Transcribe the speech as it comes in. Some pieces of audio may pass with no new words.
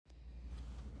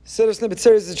Siddur Snippet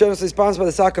series is generously sponsored by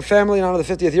the Saka family in honor of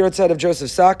the 50th year of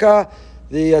Joseph Saka.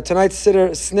 Tonight's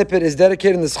Siddur Snippet is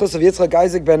dedicated in the schus of Yitzchak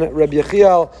Isaac ben Rabbi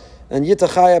Yechiel and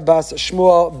Yittachaya bas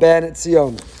Shmuel ben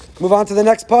Tzion. Move on to the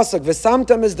next pasuk.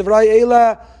 V'samtem is devray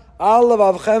eila al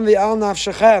levavchem v'al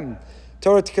nafshechem.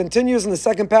 Torah continues in the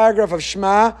second paragraph of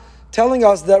Shema, telling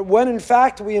us that when in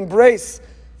fact we embrace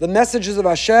the messages of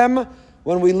Hashem,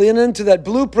 when we lean into that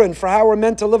blueprint for how we're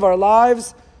meant to live our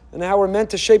lives and how we're meant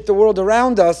to shape the world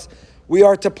around us, we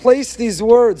are to place these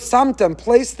words, samtem,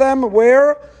 place them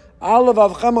where? Al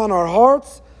levavchem, on our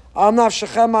hearts, al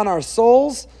nafshechem, on our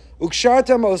souls,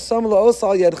 ukshartem osam laos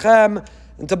al yedchem,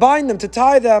 and to bind them, to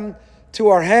tie them to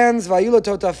our hands, vayula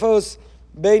totafos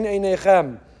bein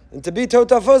einechem, and to be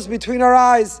totafos between our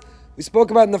eyes. We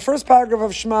spoke about in the first paragraph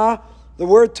of Shema, the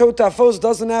word totafos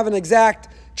doesn't have an exact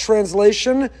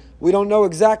translation. We don't know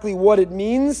exactly what it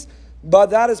means,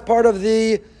 but that is part of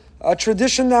the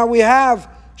tradition that we have.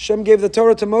 Hashem gave the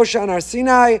Torah to Moshe on Har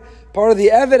Sinai. Part of the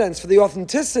evidence for the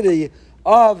authenticity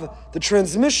of the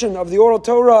transmission of the oral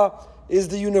Torah is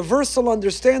the universal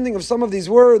understanding of some of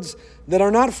these words that are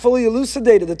not fully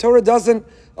elucidated. The Torah doesn't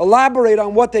elaborate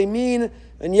on what they mean,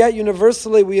 and yet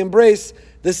universally we embrace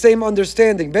the same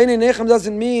understanding. Bein Einechem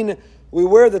doesn't mean we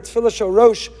wear the tefillah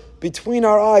shorosh between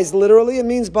our eyes. Literally, it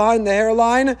means behind the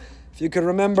hairline. If you can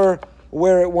remember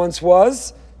where it once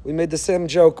was. We made the same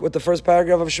joke with the first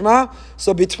paragraph of Shema.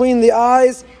 So between the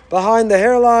eyes, behind the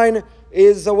hairline,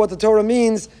 is what the Torah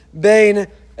means, Bein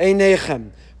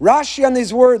Einechem. Rashi on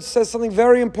these words says something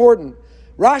very important.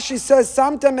 Rashi says,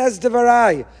 Samtem es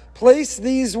devarai. Place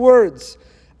these words.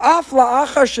 Af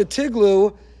la'achar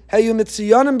shetiglu heyu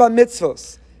mitziyonim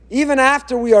b'mitzvos. Even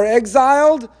after we are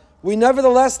exiled, we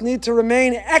nevertheless need to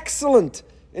remain excellent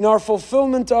in our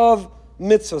fulfillment of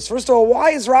mitzvahs. First of all,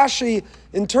 why is Rashi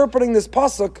interpreting this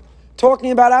pasuk talking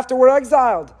about after we're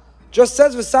exiled? Just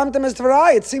says v'samtem es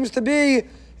devarai. It seems to be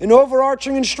an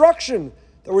overarching instruction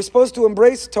that we're supposed to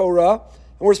embrace Torah and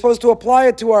we're supposed to apply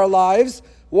it to our lives.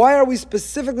 Why does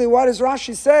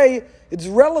Rashi say it's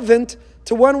relevant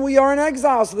to when we are in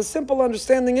exile? So the simple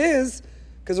understanding is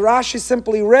because Rashi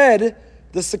simply read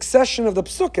the succession of the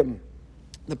psukim.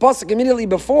 The pasuk immediately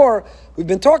before, we've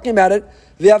been talking about it,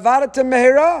 v'avadatem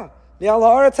mehera mi'al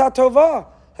haaretz hatovah.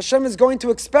 Hashem is going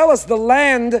to expel us. The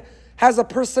land has a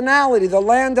personality. The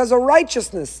land has a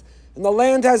righteousness. And the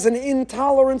land has an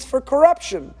intolerance for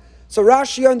corruption. So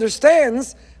Rashi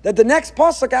understands that the next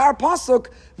pasuk, our pasuk,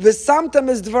 v'samtem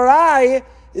es dvarai,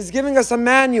 is giving us a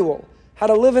manual, how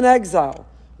to live in exile.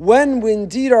 When we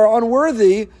indeed are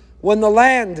unworthy, when the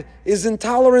land is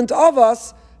intolerant of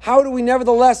us, how do we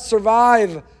nevertheless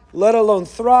survive, let alone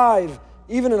thrive,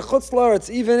 even in chutz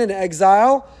la'aretz, even in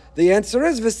exile? The answer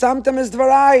is v'samtem es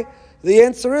dvarai. The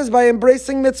answer is by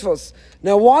embracing mitzvos.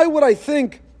 Now, why would I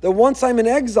think that once I'm in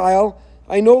exile,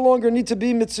 I no longer need to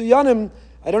be mitzuyanim?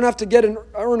 I don't have to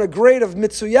earn a grade of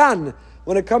mitzuyan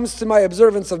when it comes to my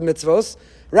observance of mitzvos.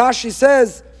 Rashi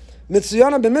says,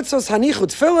 mitzuyanim b'mitzvos hanichu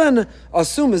tefillin,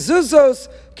 asu mezuzos,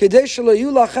 kedei shelo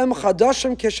lachem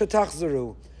chadashim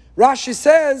keshetachzeru. Rashi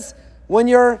says, when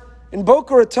you're in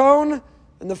Boca Raton,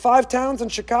 in the 5 towns in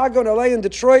Chicago, and LA, and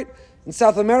Detroit, in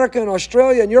South America, in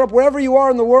Australia, in Europe, wherever you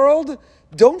are in the world,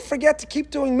 don't forget to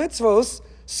keep doing mitzvos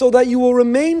so that you will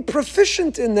remain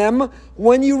proficient in them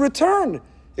when you return.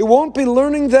 It won't be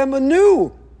learning them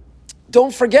anew.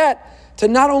 Don't forget to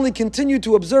not only continue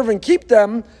to observe and keep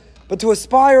them, but to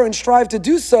aspire and strive to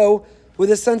do so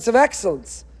with a sense of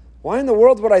excellence. Why in the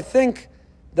world would I think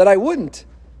that I wouldn't?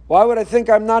 Why would I think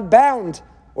I'm not bound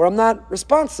or I'm not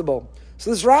responsible?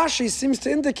 So this Rashi seems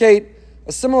to indicate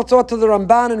a similar thought to the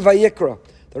Ramban in Vayikra.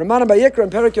 The Ramban in Vayikra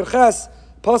in Perek Yerches,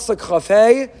 Pasuk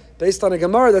Chafei, based on a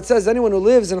Gemara that says anyone who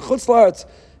lives in Chutz La'aretz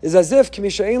is as if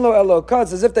Kimisha Ein Lo Elokah,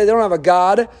 it's as if they don't have a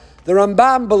God. The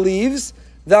Rambam believes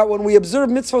that when we observe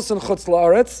mitzvos in Chutz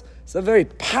La'aretz, it's a very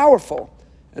powerful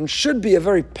and should be a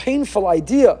very painful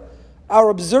idea. Our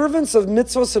observance of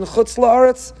mitzvos in Chutz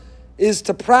La'aretz is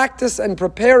to practice and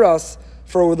prepare us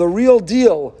for the real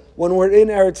deal when we're in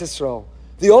Eretz Yisrael.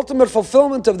 The ultimate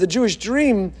fulfillment of the Jewish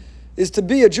dream is to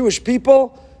be a Jewish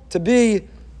people, to be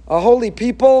a holy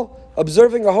people,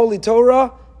 observing a holy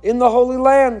Torah in the Holy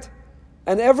Land.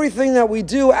 And everything that we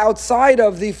do outside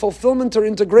of the fulfillment or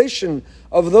integration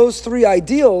of those 3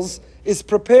 ideals is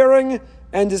preparing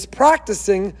and is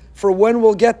practicing for when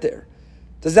we'll get there.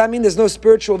 Does that mean there's no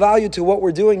spiritual value to what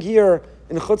we're doing here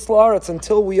in Chutz La'aretz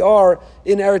until we are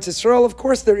in Eretz Yisrael? Of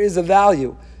course there is a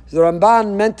value. The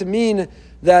Ramban meant to mean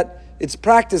that it's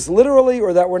practiced literally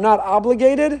or that we're not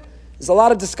obligated. There's a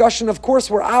lot of discussion. Of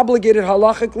course, we're obligated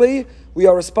halachically. We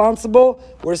are responsible.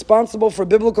 We're responsible for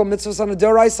biblical mitzvahs on a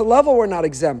deraisa level. We're not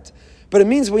exempt. but it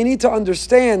means we need to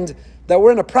understand that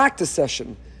we're in a practice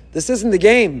session. This isn't the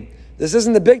game. This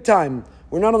isn't the big time.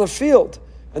 We're not on the field.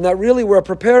 And that really we're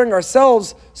preparing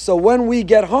ourselves so when we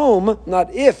get home,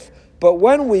 not if, but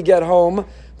when we get home,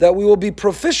 that we will be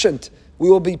proficient, we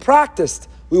will be practiced,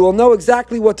 we will know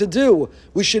exactly what to do.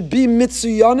 We should be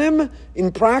mitzuyanim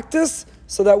in practice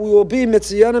so that we will be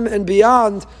mitzuyanim and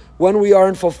beyond when we are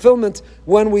in fulfillment,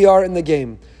 when we are in the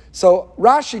game. So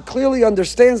Rashi clearly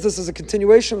understands this as a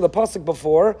continuation of the pasuk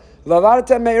before.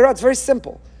 It's very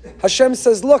simple. Hashem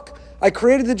says, look, I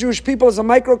created the Jewish people as a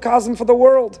microcosm for the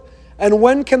world. And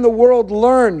when can the world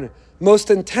learn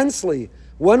most intensely?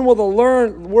 When will the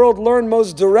world learn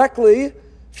most directly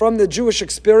from the Jewish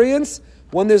experience?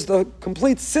 When there's the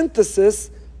complete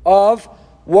synthesis of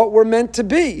what we're meant to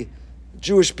be.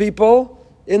 Jewish people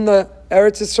in the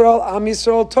Eretz Yisrael, Am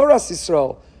Yisrael, Torah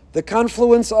Yisrael. The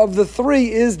confluence of the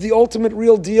three is the ultimate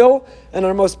real deal and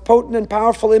our most potent and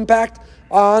powerful impact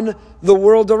on the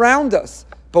world around us.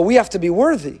 But we have to be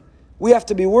worthy. We have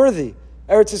to be worthy.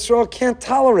 Eretz Yisrael can't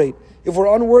tolerate. If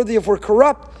we're unworthy, if we're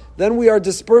corrupt, then we are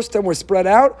dispersed and we're spread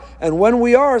out. And when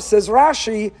we are, says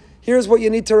Rashi, here's what you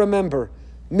need to remember.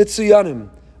 Mitzuyanim.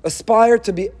 Aspire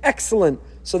to be excellent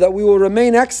so that we will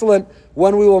remain excellent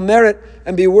when we will merit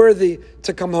and be worthy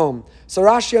to come home. So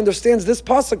Rashi understands this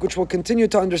pasuk, which we'll continue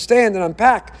to understand and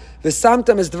unpack.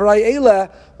 V'samtam is dvarai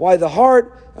eila, why the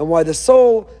heart and why the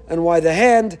soul and why the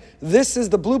hand. This is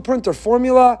the blueprint or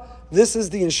formula. This is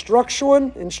the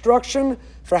instruction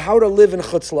for how to live in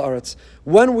Chutz La'aretz.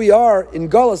 When we are in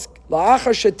Galus,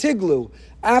 la'achar shetiglu,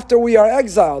 after we are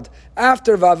exiled,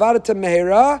 after va'avadatem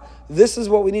mehera, this is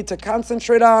what we need to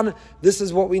concentrate on. This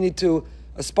is what we need to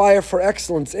aspire for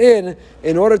excellence in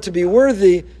order to be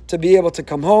worthy to be able to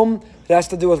come home. It has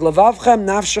to do with levavchem,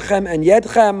 nafshechem, and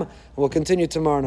yedchem. We'll continue tomorrow.